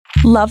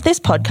Love this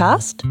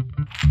podcast?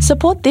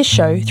 Support this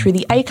show through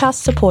the Acast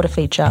supporter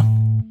feature.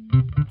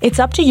 It's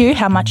up to you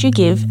how much you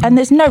give, and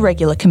there's no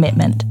regular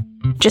commitment.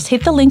 Just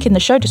hit the link in the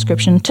show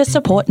description to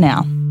support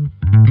now.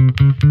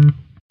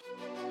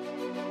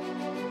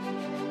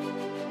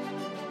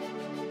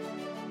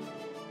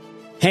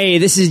 Hey,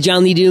 this is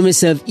John Lee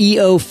Dumas of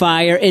EO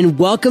Fire, and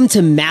welcome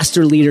to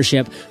Master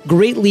Leadership.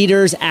 Great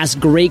leaders ask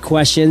great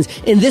questions,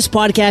 and this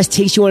podcast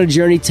takes you on a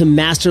journey to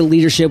master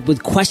leadership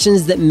with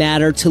questions that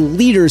matter to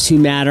leaders who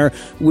matter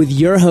with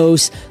your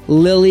host,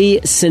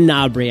 Lily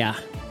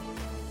Sanabria.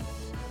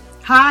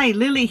 Hi,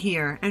 Lily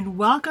here, and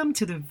welcome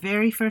to the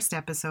very first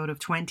episode of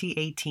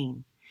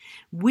 2018.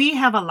 We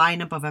have a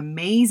lineup of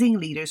amazing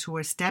leaders who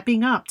are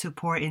stepping up to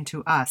pour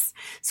into us.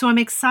 So I'm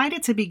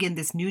excited to begin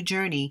this new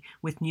journey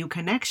with new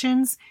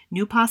connections,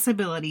 new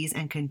possibilities,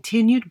 and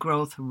continued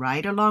growth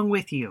right along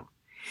with you.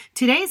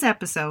 Today's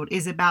episode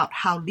is about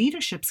how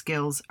leadership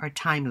skills are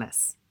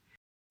timeless.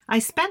 I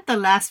spent the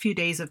last few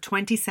days of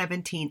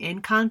 2017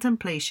 in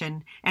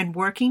contemplation and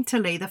working to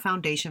lay the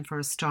foundation for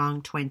a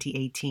strong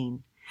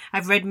 2018.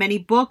 I've read many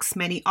books,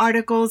 many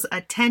articles,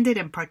 attended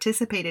and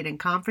participated in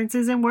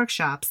conferences and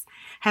workshops,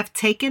 have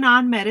taken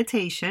on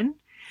meditation,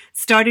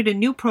 started a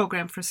new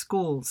program for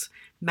schools,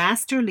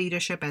 Master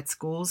Leadership at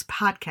Schools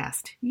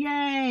podcast.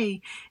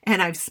 Yay!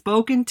 And I've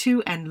spoken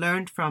to and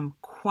learned from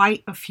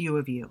quite a few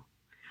of you.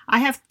 I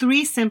have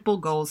 3 simple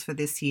goals for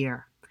this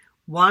year.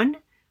 1,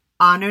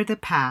 honor the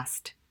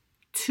past.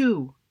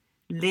 2,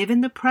 live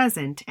in the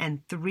present.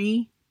 And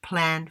 3,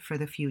 plan for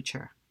the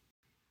future.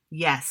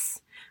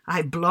 Yes,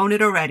 I've blown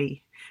it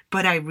already,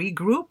 but I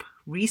regroup,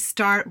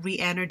 restart,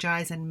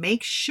 re-energize, and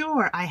make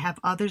sure I have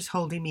others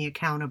holding me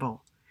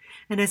accountable.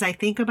 And as I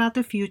think about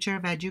the future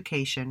of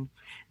education,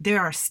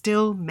 there are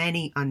still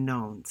many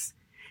unknowns.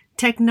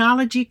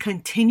 Technology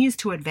continues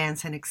to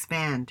advance and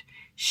expand,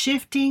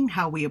 shifting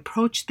how we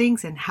approach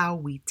things and how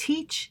we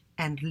teach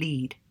and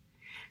lead.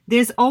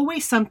 There's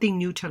always something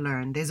new to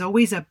learn. There's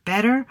always a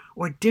better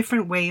or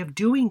different way of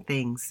doing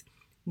things.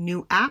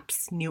 New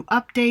apps, new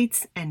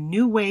updates, and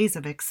new ways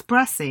of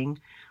expressing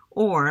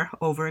or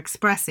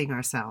overexpressing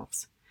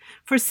ourselves.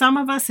 For some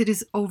of us, it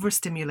is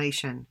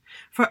overstimulation.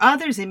 For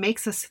others, it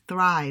makes us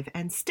thrive.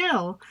 And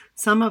still,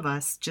 some of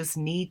us just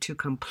need to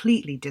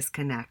completely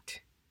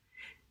disconnect.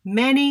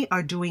 Many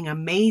are doing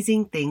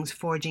amazing things,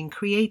 forging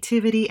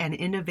creativity and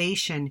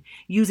innovation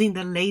using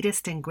the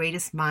latest and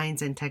greatest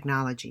minds and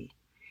technology.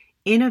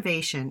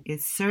 Innovation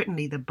is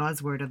certainly the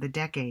buzzword of the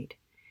decade.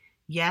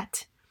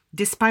 Yet,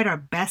 despite our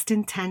best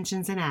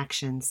intentions and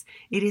actions,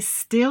 it is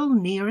still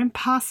near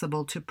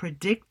impossible to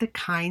predict the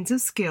kinds of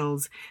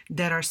skills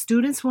that our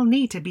students will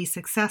need to be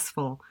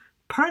successful,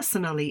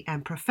 personally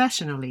and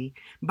professionally,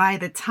 by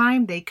the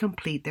time they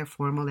complete their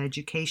formal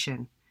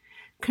education.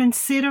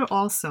 Consider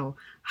also,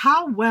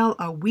 how well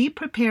are we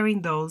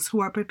preparing those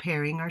who are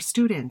preparing our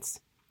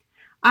students?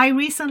 I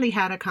recently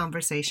had a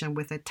conversation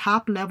with a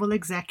top-level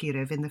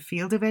executive in the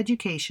field of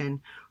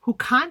education who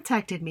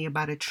contacted me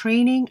about a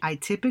training I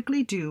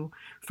typically do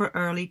for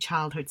early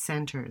childhood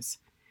centers.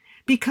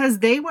 Because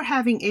they were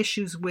having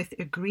issues with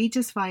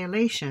egregious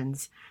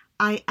violations,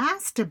 I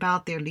asked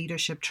about their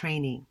leadership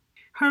training.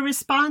 Her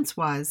response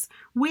was,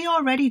 "We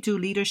already do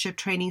leadership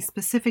training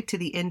specific to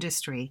the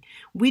industry.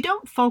 We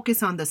don't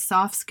focus on the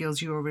soft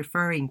skills you are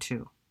referring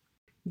to."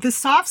 The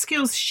soft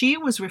skills she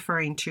was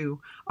referring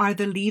to are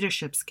the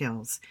leadership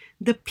skills,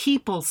 the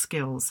people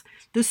skills,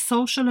 the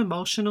social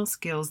emotional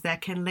skills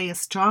that can lay a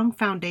strong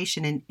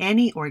foundation in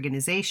any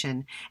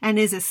organization and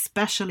is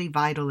especially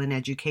vital in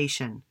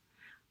education.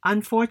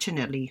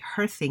 Unfortunately,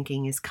 her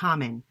thinking is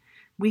common.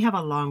 We have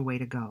a long way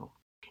to go.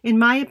 In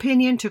my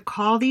opinion, to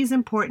call these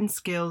important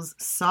skills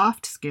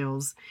soft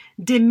skills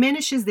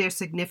diminishes their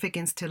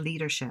significance to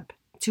leadership,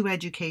 to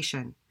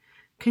education.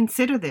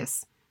 Consider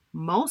this.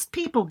 Most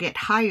people get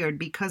hired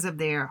because of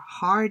their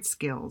hard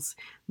skills,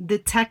 the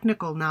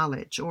technical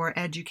knowledge or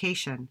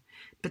education,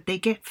 but they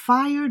get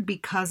fired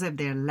because of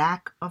their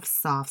lack of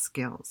soft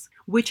skills,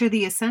 which are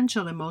the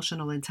essential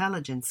emotional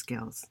intelligence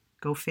skills.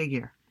 Go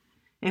figure.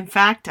 In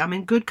fact, I'm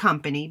in good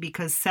company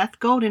because Seth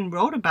Godin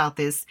wrote about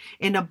this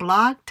in a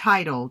blog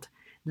titled,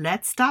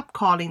 "Let's Stop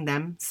Calling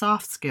Them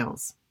Soft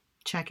Skills."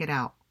 Check it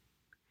out.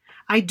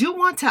 I do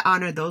want to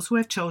honor those who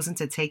have chosen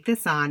to take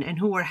this on and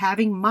who are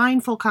having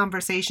mindful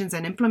conversations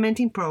and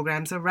implementing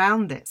programs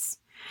around this.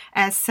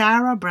 As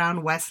Sarah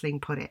Brown Wessling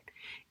put it,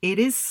 it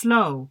is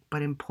slow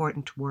but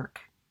important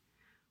work.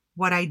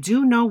 What I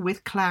do know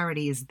with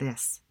clarity is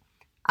this.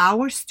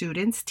 Our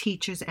students,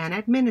 teachers, and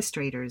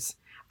administrators,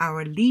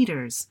 our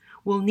leaders,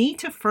 will need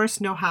to first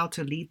know how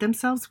to lead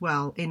themselves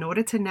well in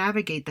order to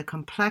navigate the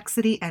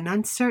complexity and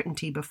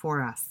uncertainty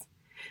before us.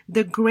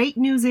 The great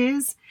news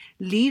is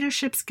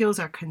leadership skills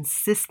are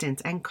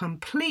consistent and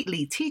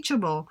completely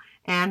teachable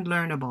and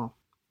learnable.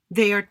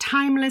 They are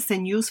timeless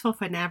and useful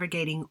for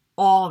navigating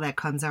all that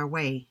comes our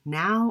way,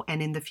 now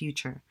and in the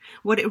future.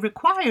 What it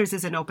requires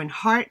is an open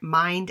heart,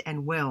 mind,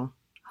 and will.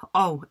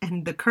 Oh,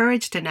 and the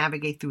courage to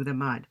navigate through the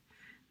mud.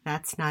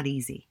 That's not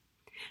easy.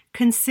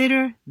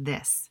 Consider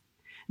this.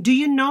 Do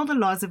you know the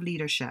laws of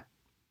leadership?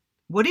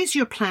 What is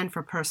your plan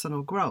for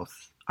personal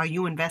growth? Are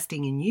you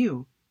investing in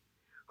you?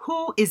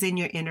 Who is in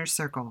your inner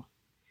circle?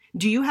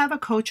 Do you have a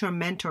coach or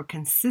mentor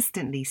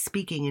consistently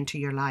speaking into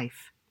your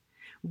life?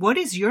 What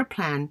is your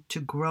plan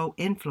to grow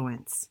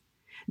influence?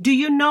 Do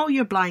you know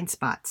your blind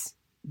spots?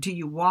 Do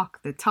you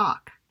walk the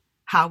talk?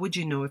 How would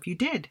you know if you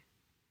did?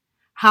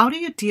 How do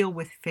you deal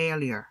with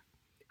failure?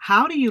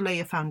 How do you lay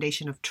a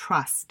foundation of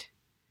trust?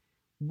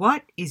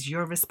 What is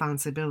your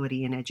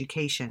responsibility in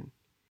education?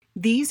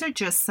 These are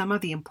just some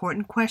of the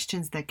important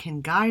questions that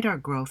can guide our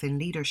growth in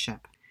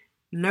leadership.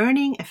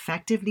 Learning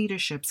effective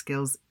leadership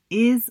skills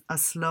is a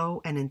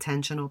slow and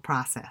intentional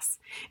process.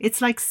 It's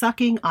like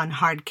sucking on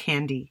hard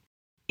candy.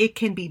 It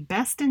can be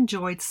best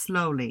enjoyed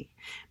slowly,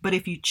 but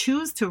if you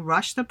choose to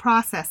rush the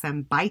process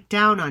and bite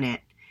down on it,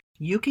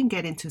 you can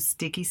get into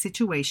sticky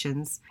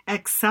situations,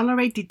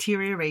 accelerate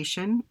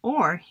deterioration,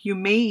 or you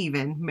may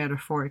even,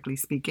 metaphorically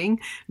speaking,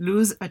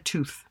 lose a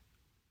tooth.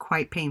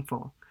 Quite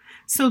painful.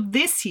 So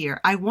this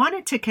year, I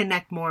wanted to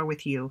connect more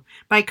with you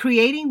by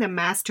creating the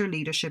Master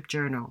Leadership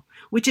Journal,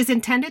 which is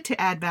intended to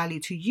add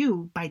value to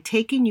you by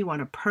taking you on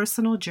a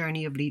personal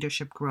journey of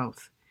leadership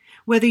growth.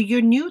 Whether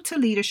you're new to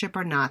leadership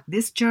or not,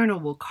 this journal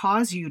will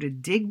cause you to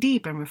dig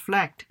deep and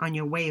reflect on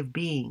your way of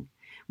being,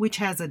 which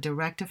has a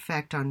direct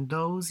effect on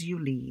those you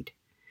lead.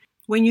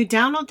 When you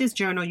download this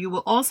journal, you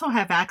will also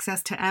have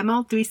access to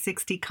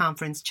ML360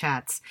 conference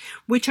chats,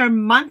 which are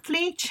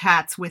monthly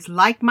chats with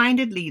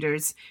like-minded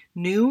leaders,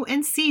 new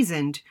and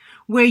seasoned,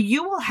 where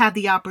you will have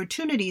the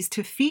opportunities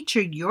to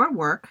feature your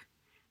work,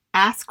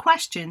 ask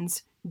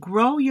questions,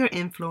 grow your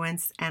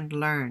influence, and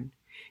learn.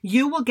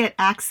 You will get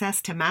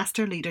access to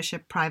Master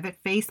Leadership private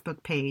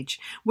Facebook page,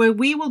 where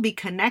we will be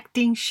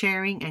connecting,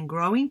 sharing, and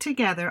growing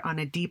together on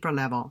a deeper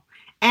level.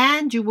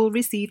 And you will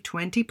receive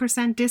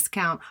 20%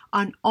 discount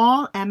on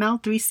all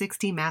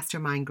ML360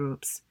 mastermind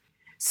groups.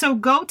 So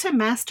go to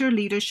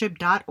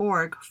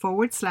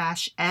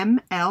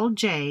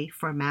masterleadership.org/MLJ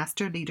for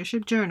Master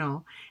Leadership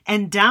Journal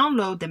and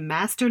download the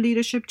Master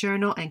Leadership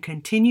Journal and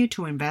continue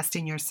to invest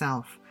in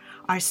yourself.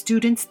 Our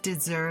students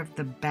deserve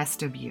the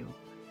best of you.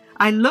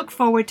 I look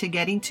forward to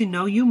getting to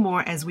know you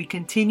more as we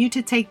continue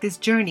to take this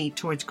journey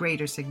towards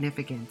greater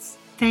significance.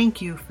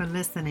 Thank you for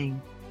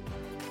listening.